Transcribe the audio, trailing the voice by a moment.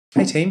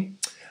Hey team,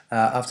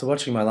 after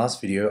watching my last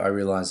video I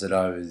realised that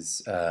I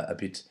was a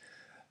bit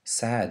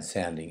sad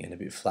sounding and a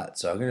bit flat,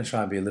 so I'm going to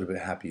try and be a little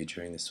bit happier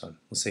during this one.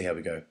 We'll see how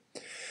we go.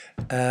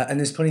 And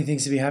there's plenty of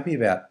things to be happy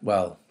about.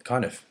 Well,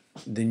 kind of.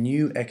 The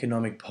new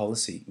economic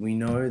policy. We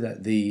know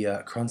that the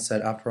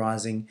Kronstadt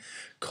uprising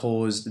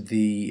caused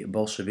the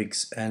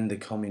Bolsheviks and the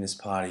Communist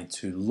Party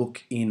to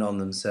look in on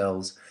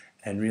themselves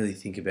and really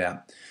think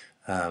about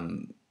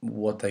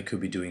what they could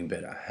be doing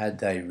better. Had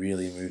they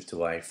really moved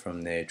away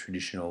from their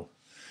traditional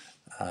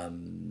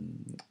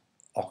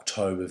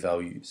October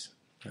values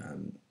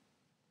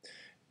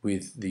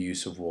with the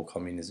use of war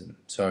communism.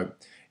 So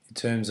in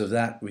terms of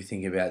that, we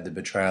think about the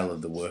betrayal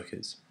of the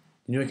workers.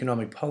 The new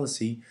economic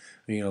policy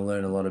we're going to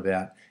learn a lot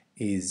about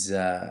is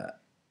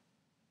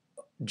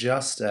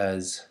just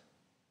as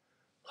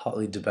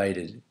hotly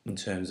debated in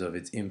terms of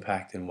its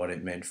impact and what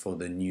it meant for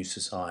the new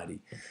society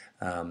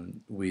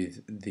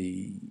with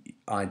the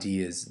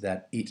ideas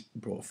that it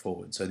brought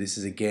forward. So this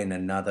is again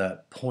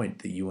another point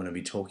that you want to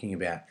be talking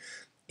about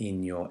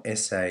in your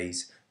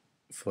essays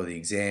for the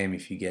exam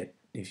if you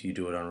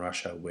do it on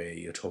Russia, where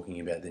you're talking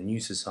about the new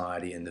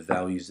society and the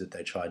values that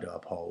they tried to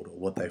uphold, or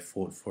what they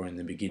fought for in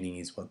the beginning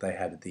is what they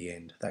had at the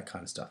end, that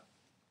kind of stuff.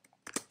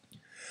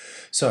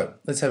 So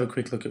let's have a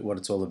quick look at what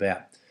it's all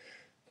about.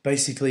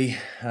 Basically,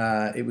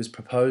 it was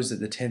proposed at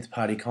the 10th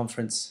Party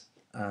Conference,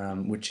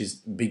 which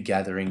is a big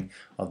gathering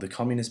of the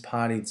Communist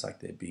Party. It's like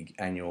their big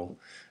annual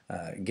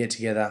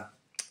get-together.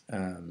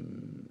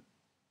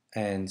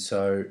 And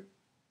so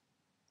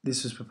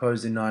this was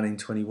proposed in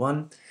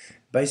 1921.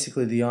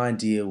 Basically, the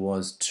idea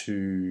was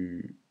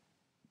to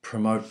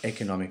promote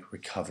economic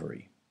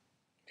recovery.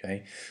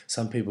 Okay,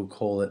 some people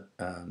call it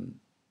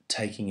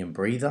taking a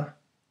breather.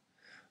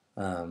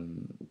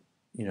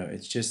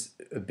 It's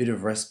just a bit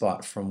of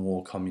respite from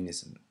war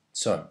communism.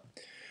 So,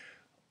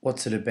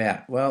 what's it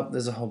about? Well,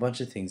 there's a whole bunch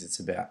of things it's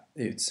about.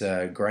 It's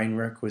grain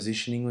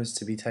requisitioning was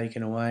to be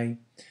taken away.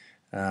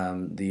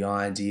 The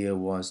idea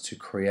was to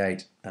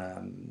create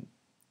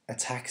a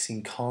tax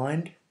in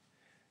kind,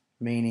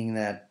 meaning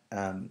that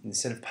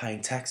instead of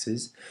paying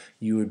taxes,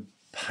 you would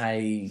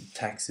pay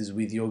taxes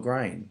with your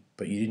grain,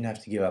 but you didn't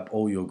have to give up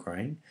all your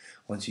grain.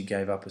 Once you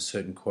gave up a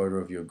certain quota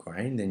of your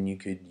grain, then you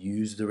could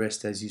use the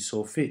rest as you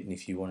saw fit, and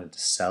if you wanted to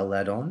sell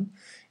that on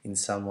in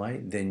some way,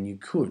 then you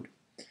could.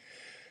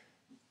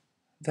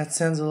 That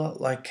sounds a lot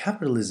like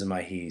capitalism,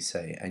 I hear you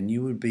say, and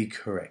you would be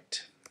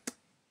correct.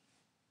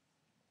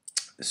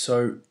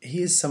 So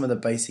here's some of the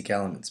basic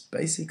elements.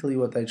 Basically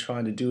what they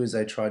tried to do is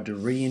they tried to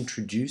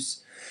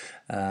reintroduce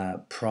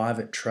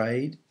private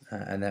trade,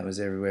 and that was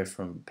everywhere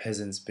from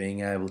peasants being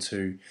able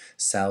to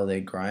sell their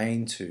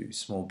grain to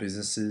small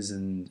businesses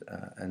and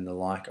the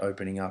like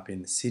opening up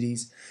in the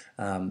cities.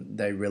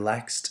 They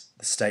relaxed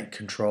the state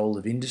control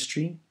of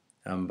industry,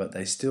 but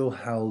they still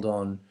held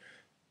on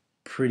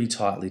pretty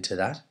tightly to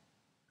that.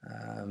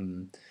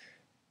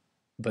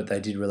 But they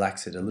did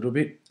relax it a little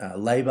bit.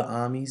 Labour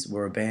armies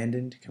were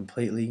abandoned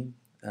completely,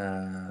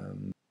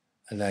 and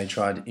they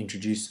tried to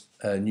introduce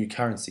a new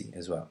currency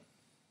as well.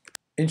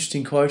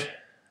 Interesting quote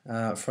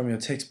from your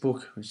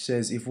textbook, which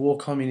says, if war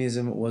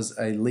communism was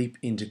a leap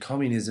into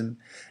communism,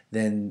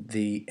 then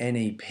the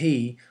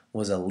NEP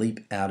was a leap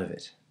out of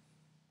it.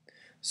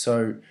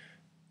 So,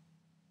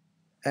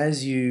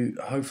 as you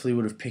hopefully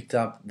would have picked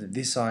up, that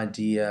this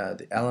idea,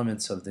 the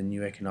elements of the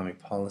new economic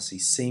policy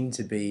seem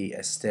to be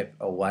a step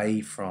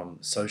away from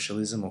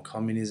socialism or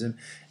communism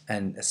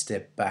and a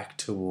step back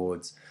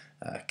towards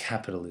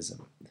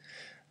capitalism.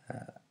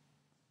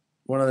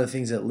 One of the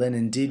things that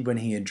Lenin did when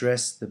he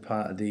addressed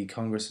the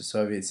Congress of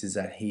Soviets is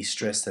that he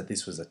stressed that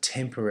this was a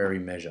temporary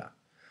measure.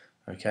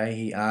 Okay,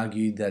 he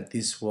argued that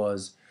this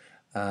was,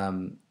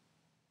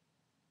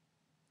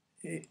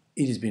 it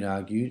has been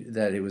argued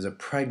that it was a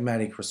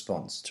pragmatic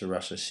response to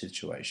Russia's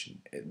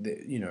situation.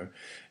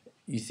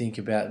 You think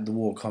about the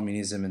war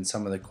communism and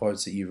some of the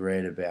quotes that you've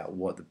read about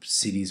what the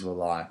cities were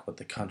like, what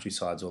the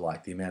countrysides were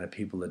like, the amount of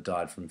people that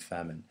died from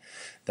famine.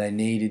 They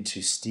needed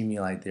to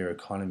stimulate their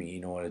economy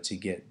in order to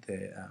get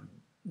their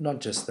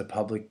not just the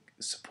public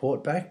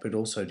support back, but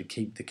also to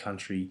keep the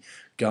country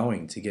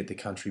going, to get the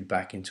country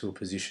back into a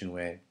position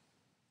where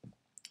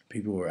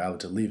people were able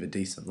to live a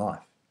decent life.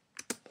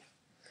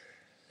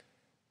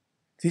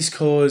 This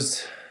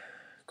caused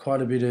quite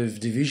a bit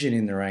of division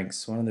in the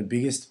ranks. One of the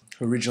biggest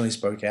who originally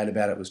spoke out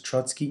about it was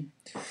Trotsky.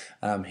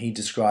 He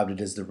described it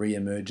as the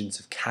re-emergence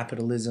of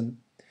capitalism.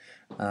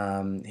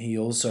 He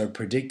also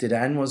predicted,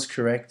 and was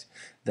correct,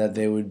 that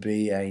there would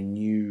be a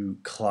new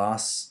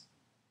class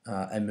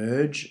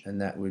emerge,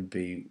 and that would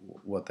be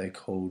what they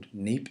called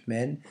NEP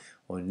men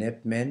or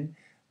NEP men,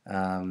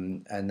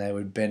 and they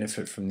would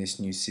benefit from this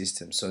new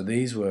system. So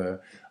these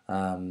were,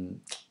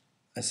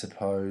 I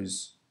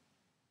suppose,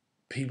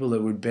 people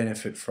that would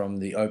benefit from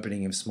the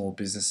opening of small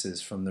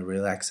businesses, from the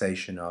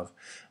relaxation of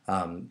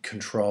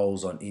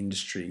controls on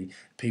industry,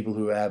 people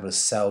who were able to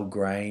sell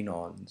grain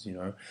on,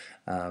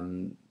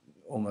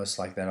 almost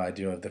like that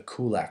idea of the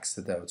kulaks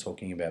that they were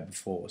talking about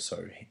before.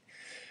 So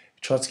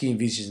Trotsky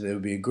envisaged that there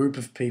would be a group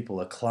of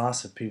people, a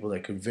class of people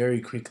that could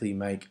very quickly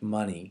make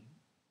money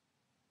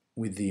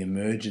with the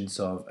emergence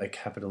of a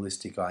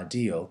capitalistic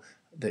ideal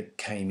that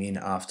came in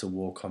after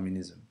war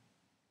communism.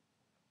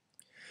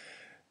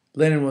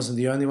 Lenin wasn't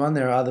the only one.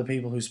 There are other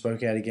people who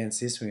spoke out against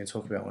this. We're going to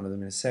talk about one of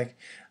them in a sec.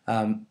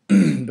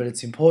 But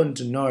it's important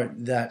to note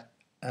that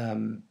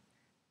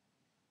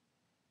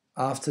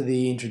after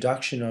the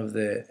introduction of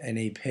the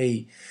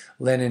NEP,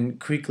 Lenin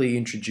quickly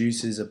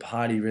introduces a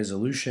party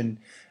resolution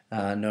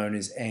known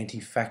as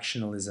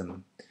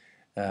anti-factionalism.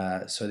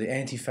 So the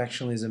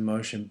anti-factionalism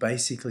motion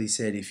basically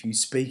said if you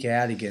speak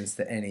out against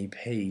the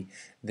NEP,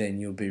 then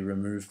you'll be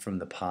removed from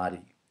the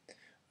party.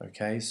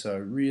 Okay, so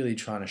really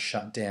trying to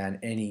shut down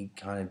any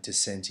kind of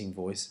dissenting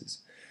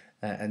voices.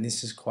 And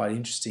this is quite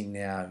interesting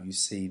now. You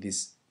see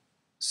this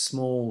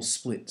small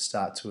split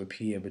start to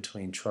appear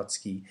between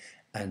Trotsky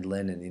and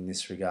Lenin in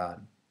this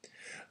regard.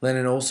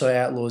 Lenin also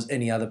outlaws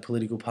any other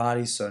political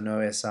parties, so no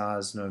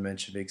SRs, no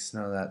Mensheviks,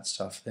 none of that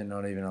stuff. They're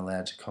not even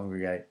allowed to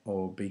congregate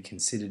or be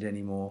considered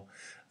anymore.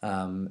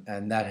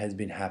 And that has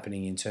been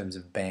happening in terms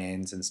of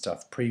bans and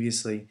stuff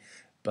previously.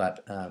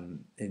 But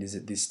it is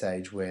at this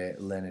stage where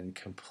Lenin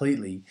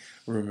completely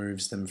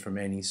removes them from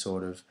any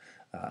sort of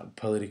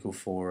political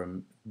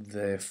forum,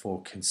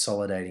 therefore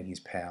consolidating his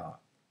power.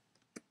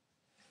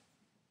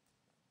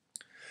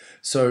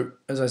 So,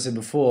 as I said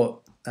before,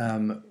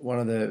 one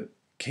of the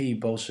key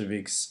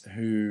Bolsheviks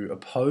who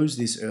opposed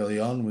this early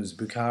on was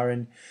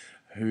Bukharin,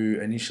 who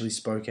initially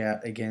spoke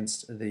out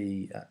against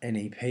the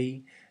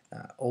NEP,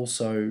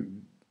 also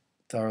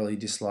thoroughly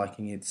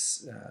disliking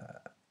its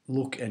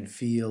look and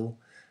feel,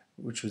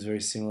 which was very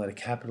similar to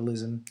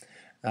capitalism.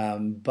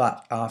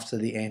 But after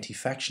the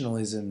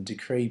anti-factionalism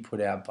decree put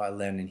out by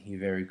Lenin, he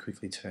very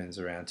quickly turns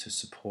around to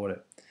support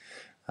it.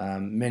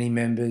 Many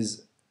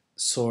members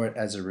saw it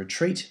as a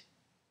retreat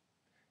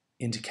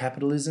into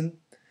capitalism.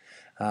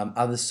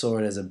 Others saw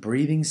it as a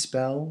breathing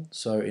spell.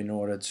 So in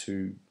order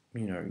to,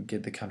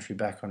 get the country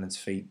back on its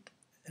feet,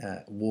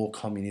 war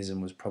communism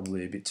was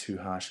probably a bit too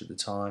harsh at the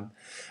time.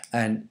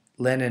 And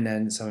Lenin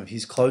and some of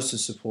his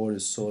closest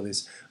supporters saw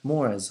this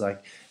more as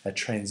like a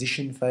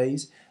transition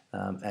phase,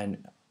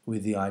 and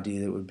with the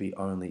idea that it would be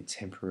only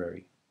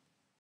temporary.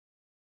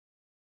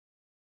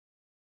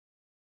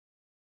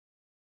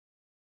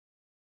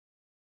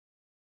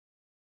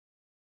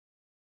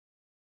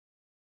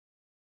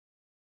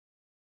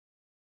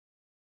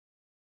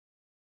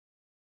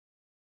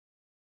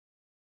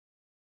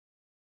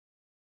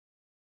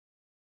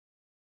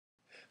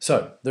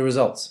 So, the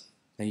results.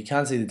 Now, you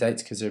can't see the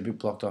dates because they're a bit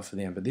blocked off for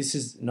them, but this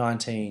is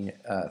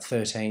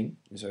 1913,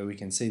 so we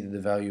can see that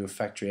the value of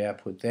factory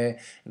output there,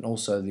 and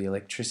also the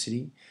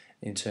electricity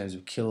in terms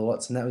of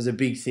kilowatts, and that was a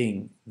big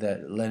thing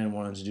that Lenin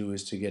wanted to do,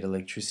 was to get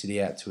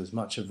electricity out to as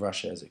much of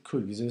Russia as it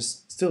could, because there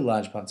was still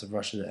large parts of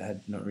Russia that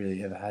had not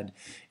really ever had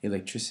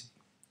electricity.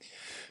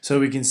 So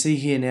we can see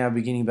here now,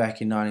 beginning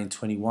back in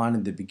 1921,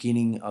 at the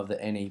beginning of the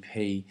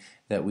NEP,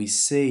 that we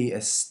see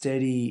a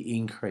steady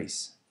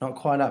increase. Not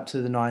quite up to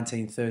the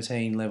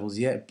 1913 levels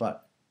yet,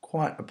 but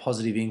quite a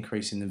positive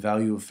increase in the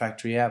value of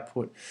factory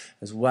output,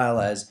 as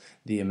well as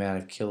the amount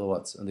of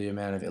kilowatts and the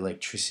amount of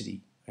electricity.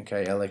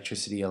 Okay,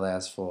 electricity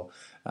allows for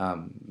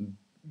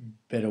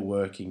better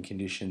working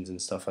conditions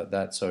and stuff like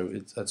that, so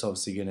that's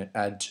obviously going to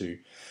add to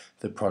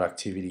the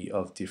productivity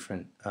of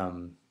different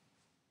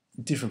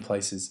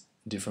places,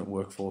 different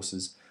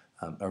workforces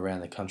around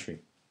the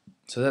country.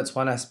 So that's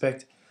one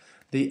aspect.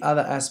 The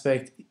other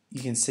aspect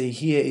you can see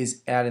here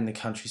is out in the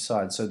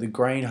countryside. So the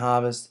grain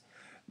harvest,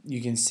 you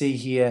can see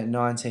here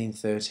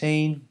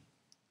 1913,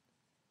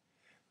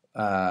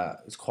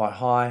 it's quite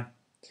high.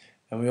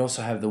 And we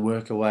also have the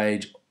worker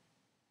wage,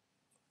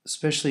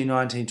 especially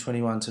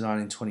 1921 to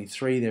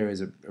 1923, there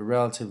is a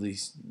relatively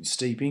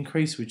steep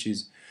increase, which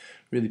is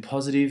really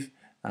positive.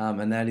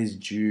 And that is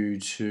due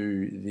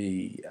to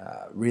the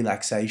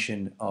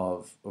relaxation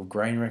of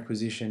grain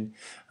requisition.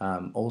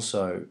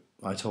 Also,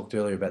 I talked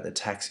earlier about the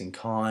tax in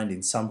kind.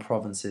 In some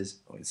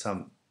provinces, or in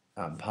some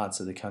parts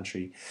of the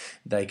country,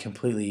 they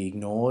completely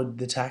ignored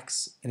the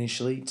tax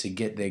initially to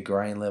get their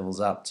grain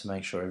levels up, to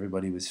make sure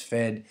everybody was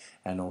fed,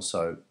 and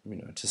also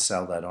to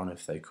sell that on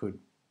if they could.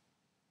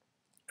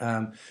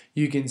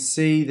 You can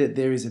see that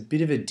there is a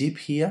bit of a dip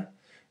here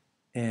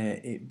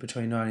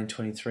between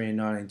 1923 and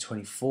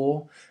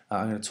 1924.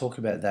 I'm going to talk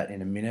about that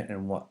in a minute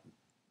and what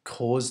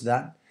caused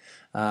that.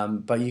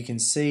 But you can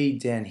see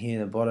down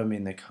here at the bottom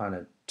in the kind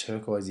of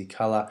turquoisey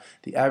colour,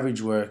 the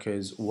average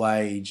worker's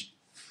wage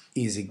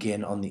is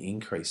again on the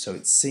increase. So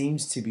it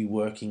seems to be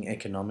working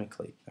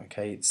economically.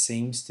 Okay, it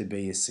seems to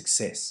be a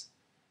success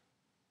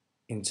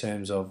in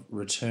terms of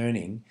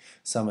returning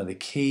some of the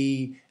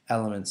key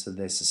elements of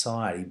their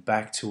society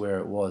back to where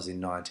it was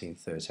in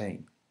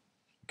 1913.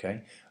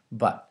 Okay,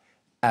 but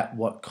at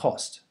what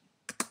cost?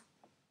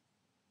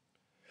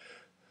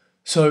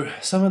 So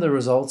some of the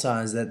results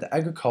are that the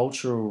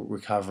agricultural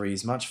recovery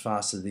is much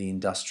faster than the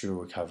industrial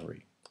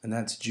recovery, and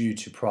that's due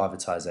to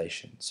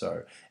privatisation.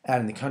 So out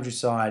in the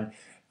countryside,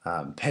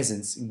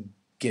 peasants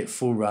get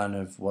full run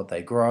of what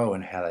they grow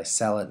and how they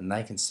sell it, and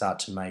they can start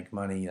to make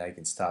money, they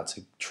can start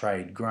to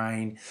trade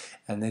grain,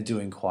 and they're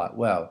doing quite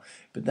well.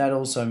 But that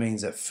also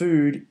means that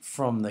food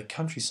from the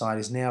countryside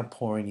is now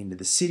pouring into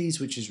the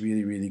cities, which is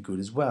really, really good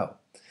as well.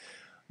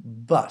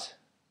 But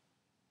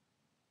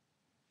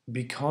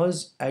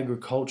because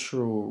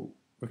agricultural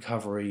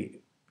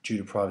recovery due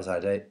to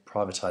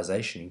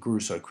privatization grew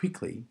so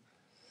quickly,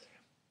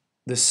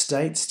 the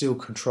state still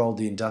controlled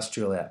the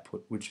industrial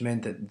output, which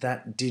meant that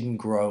that didn't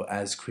grow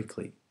as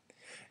quickly.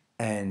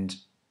 And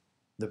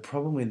the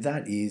problem with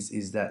that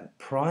is that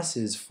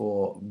prices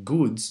for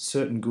goods,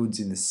 certain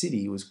goods in the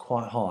city, was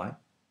quite high,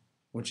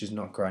 which is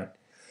not great.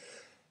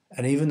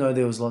 And even though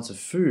there was lots of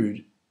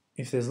food,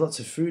 if there's lots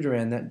of food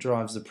around, that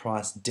drives the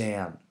price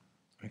down.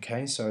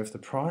 Okay, so if the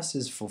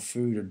prices for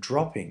food are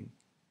dropping,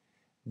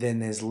 then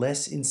there's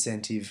less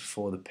incentive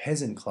for the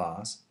peasant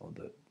class, or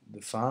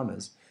the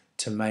farmers,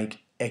 to make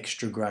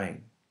extra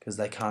grain, because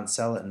they can't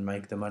sell it and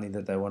make the money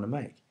that they want to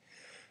make.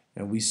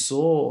 And we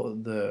saw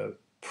the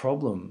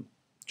problem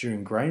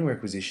during grain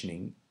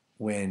requisitioning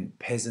when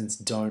peasants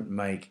don't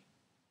make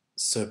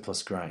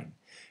surplus grain.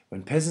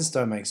 When peasants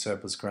don't make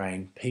surplus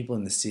grain, people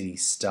in the city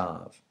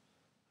starve.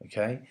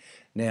 Okay?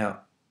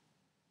 Now,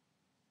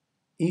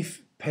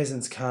 if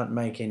peasants can't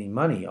make any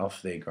money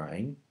off their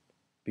grain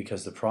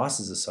because the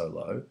prices are so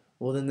low,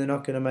 well, then they're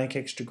not going to make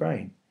extra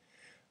grain.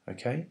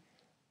 Okay?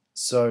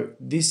 So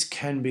this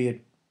can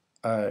be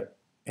an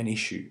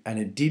issue, and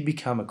it did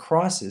become a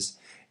crisis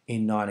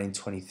in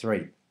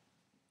 1923,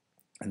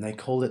 and they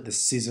called it the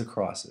scissor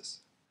crisis.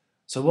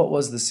 So what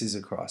was the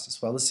scissor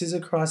crisis? Well, the scissor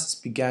crisis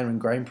began when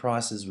grain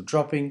prices were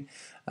dropping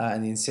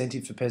and the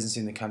incentive for peasants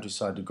in the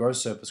countryside to grow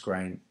surplus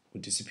grain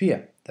would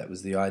disappear. That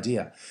was the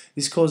idea.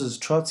 This causes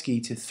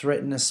Trotsky to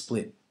threaten a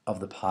split of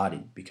the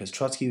party, because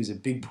Trotsky was a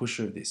big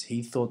pusher of this.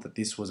 He thought that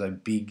this was a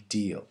big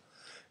deal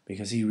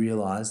because he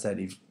realized that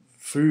if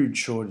food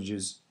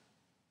shortages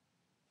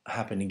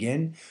happen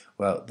again,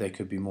 well, there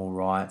could be more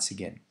riots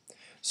again.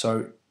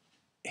 So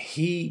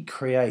he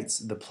creates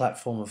the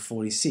Platform of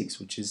 46,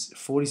 which is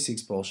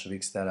 46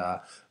 Bolsheviks that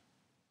are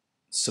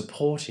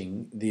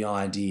supporting the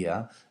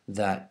idea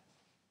that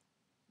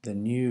the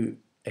new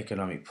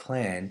economic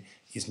plan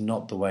is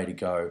not the way to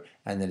go,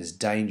 and that is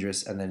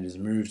dangerous, and that it has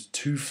moved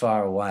too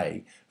far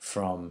away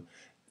from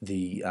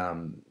the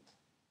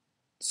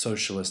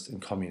socialist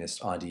and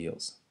communist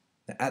ideals.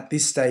 At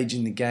this stage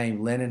in the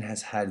game, Lenin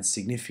has had a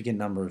significant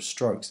number of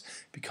strokes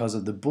because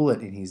of the bullet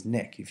in his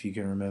neck, if you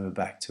can remember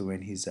back to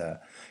when his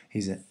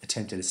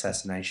attempted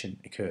assassination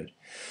occurred.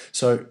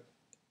 So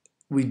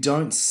we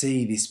don't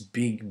see this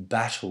big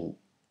battle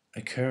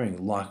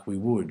occurring like we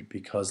would,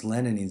 because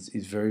Lenin is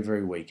very,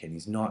 very weak, and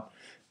he's not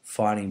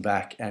fighting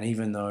back. And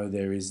even though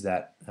there is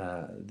that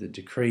the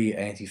decree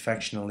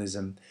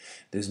anti-factionalism,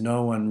 there's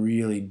no one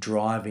really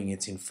driving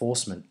its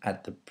enforcement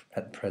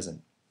at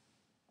present.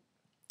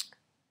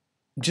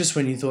 Just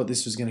when you thought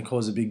this was going to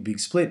cause a big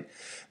split,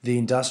 the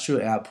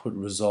industrial output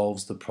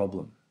resolves the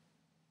problem,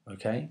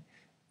 okay,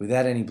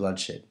 without any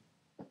bloodshed.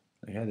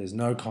 Okay, there's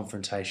no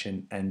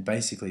confrontation, and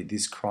basically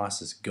this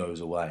crisis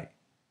goes away.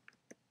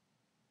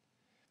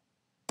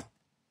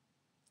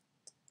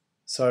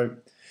 So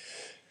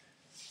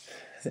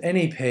the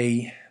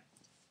NEP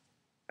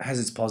has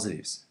its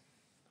positives,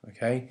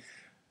 okay?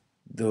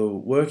 The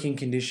working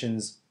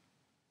conditions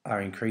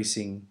are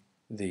increasing,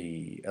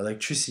 the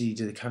electricity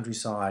to the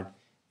countryside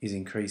is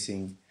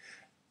increasing,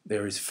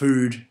 there is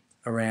food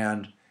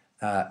around,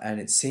 and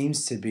it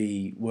seems to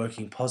be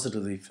working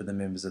positively for the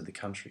members of the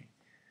country.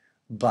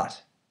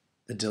 But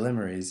the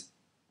dilemma is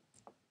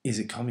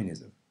it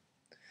communism?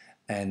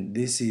 And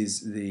this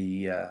is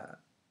the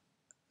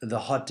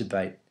hot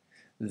debate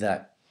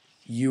that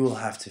you will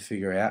have to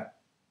figure out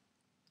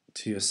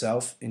to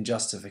yourself in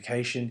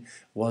justification.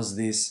 Was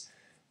this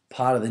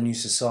part of the new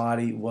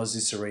society? Was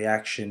this a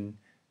reaction?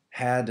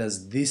 How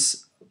does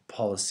this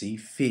policy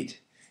fit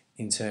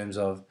in terms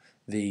of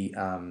the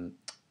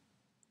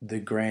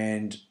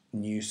grand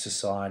new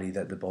society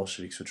that the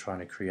Bolsheviks were trying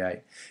to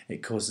create?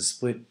 It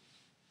caused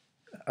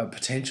a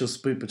potential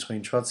split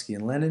between Trotsky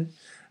and Lenin,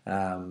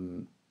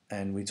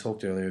 and we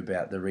talked earlier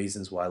about the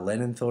reasons why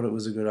Lenin thought it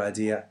was a good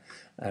idea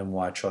and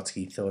why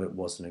Trotsky thought it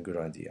wasn't a good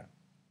idea.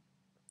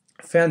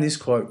 I found this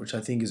quote, which I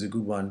think is a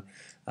good one,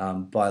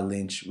 by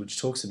Lynch, which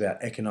talks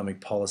about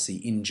economic policy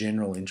in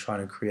general in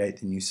trying to create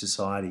the new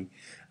society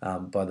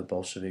by the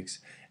Bolsheviks.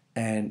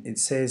 And it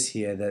says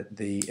here that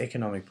the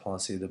economic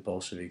policy of the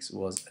Bolsheviks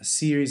was a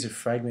series of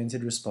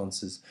fragmented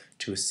responses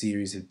to a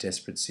series of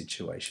desperate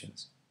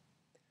situations.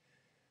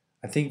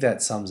 I think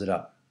that sums it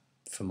up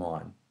for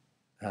mine.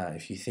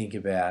 If you think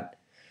about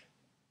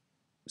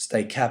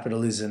state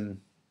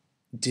capitalism,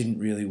 didn't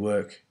really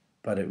work,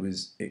 but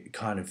it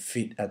kind of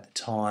fit at the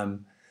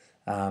time,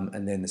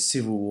 and then the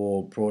Civil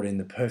War brought in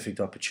the perfect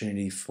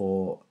opportunity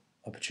for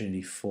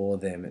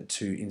them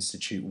to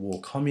institute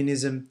war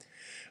communism,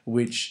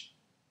 which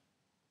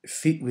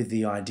fit with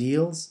the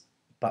ideals,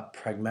 but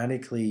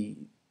pragmatically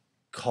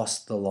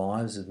cost the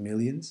lives of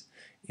millions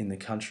in the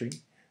country.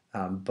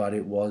 But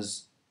it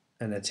was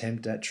an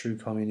attempt at true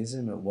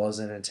communism. It was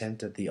an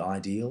attempt at the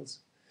ideals.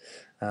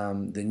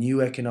 The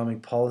new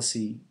economic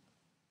policy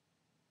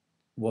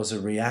was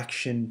a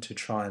reaction to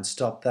try and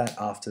stop that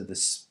after the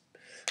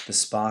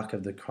spark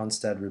of the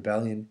Kronstadt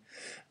Rebellion.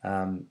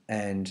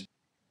 And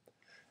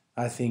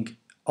I think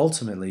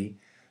ultimately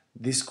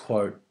this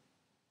quote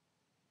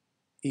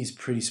is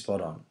pretty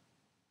spot on.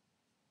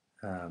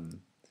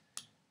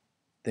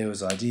 There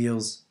was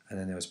ideals, and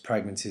then there was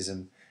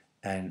pragmatism,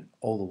 and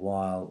all the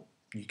while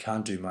you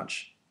can't do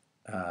much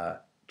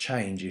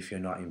change if you're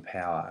not in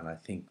power. And I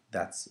think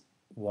that's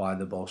why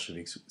the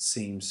Bolsheviks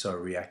seem so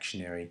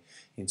reactionary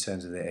in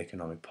terms of their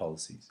economic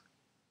policies.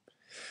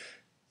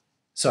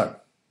 So,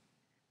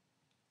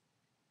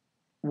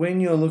 when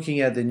you're looking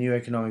at the new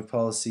economic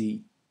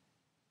policy,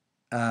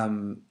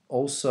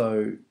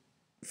 also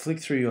flick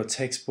through your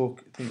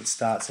textbook. I think it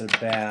starts at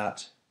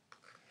about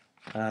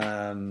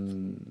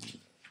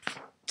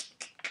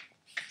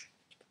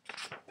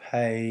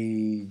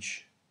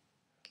page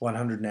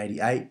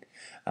 188.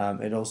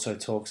 It also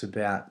talks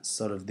about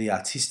sort of the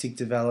artistic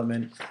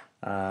development,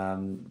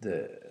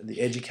 the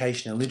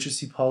education and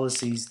literacy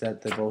policies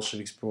that the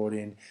Bolsheviks brought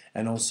in,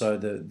 and also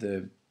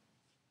the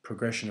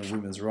progression of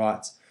women's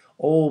rights,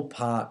 all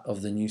part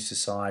of the new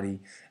society,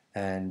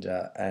 and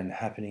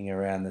happening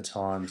around the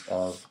times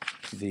of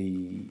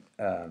the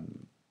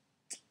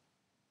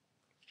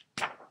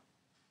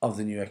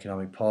new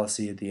economic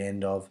policy at the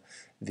end of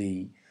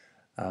the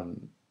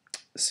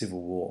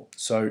Civil War.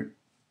 So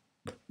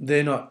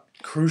they're not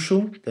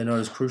crucial. They're not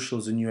as crucial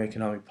as the new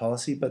economic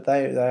policy, but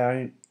they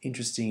are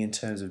interesting in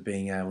terms of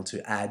being able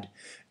to add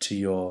to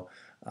your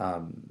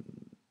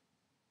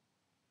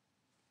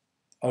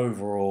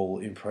overall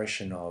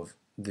impression of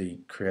the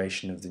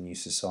creation of the new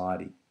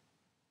society.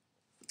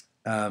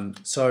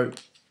 So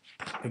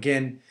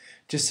again,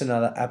 just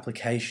another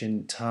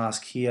application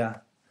task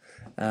here.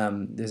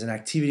 There's an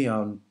activity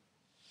on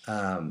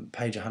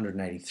page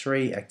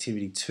 183,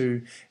 activity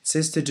 2. It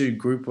says to do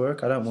group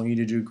work. I don't want you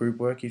to do group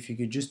work. If you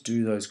could just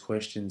do those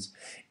questions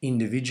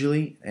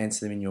individually,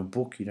 answer them in your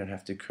book. You don't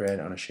have to create it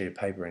on a sheet of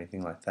paper or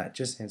anything like that.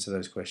 Just answer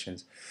those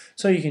questions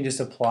so you can just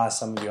apply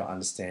some of your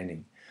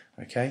understanding.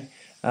 Okay.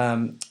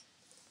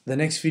 The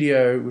next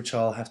video, which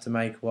I'll have to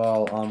make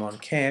while I'm on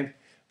camp,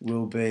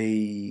 will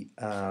be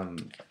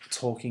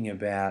talking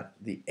about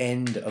the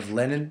end of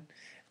Lenin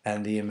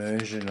and the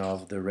immersion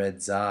of the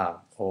Red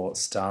Tsar, or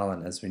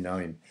Stalin as we know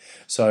him.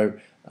 So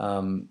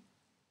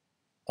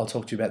I'll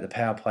talk to you about the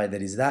power play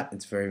that is that.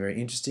 It's very,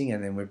 very interesting,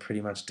 and then we're pretty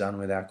much done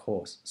with our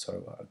course.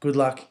 So good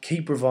luck,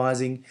 keep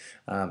revising,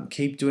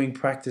 keep doing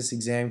practice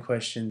exam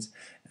questions,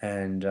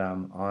 and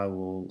I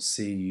will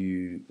see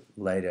you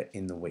later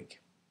in the week.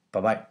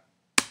 Bye-bye.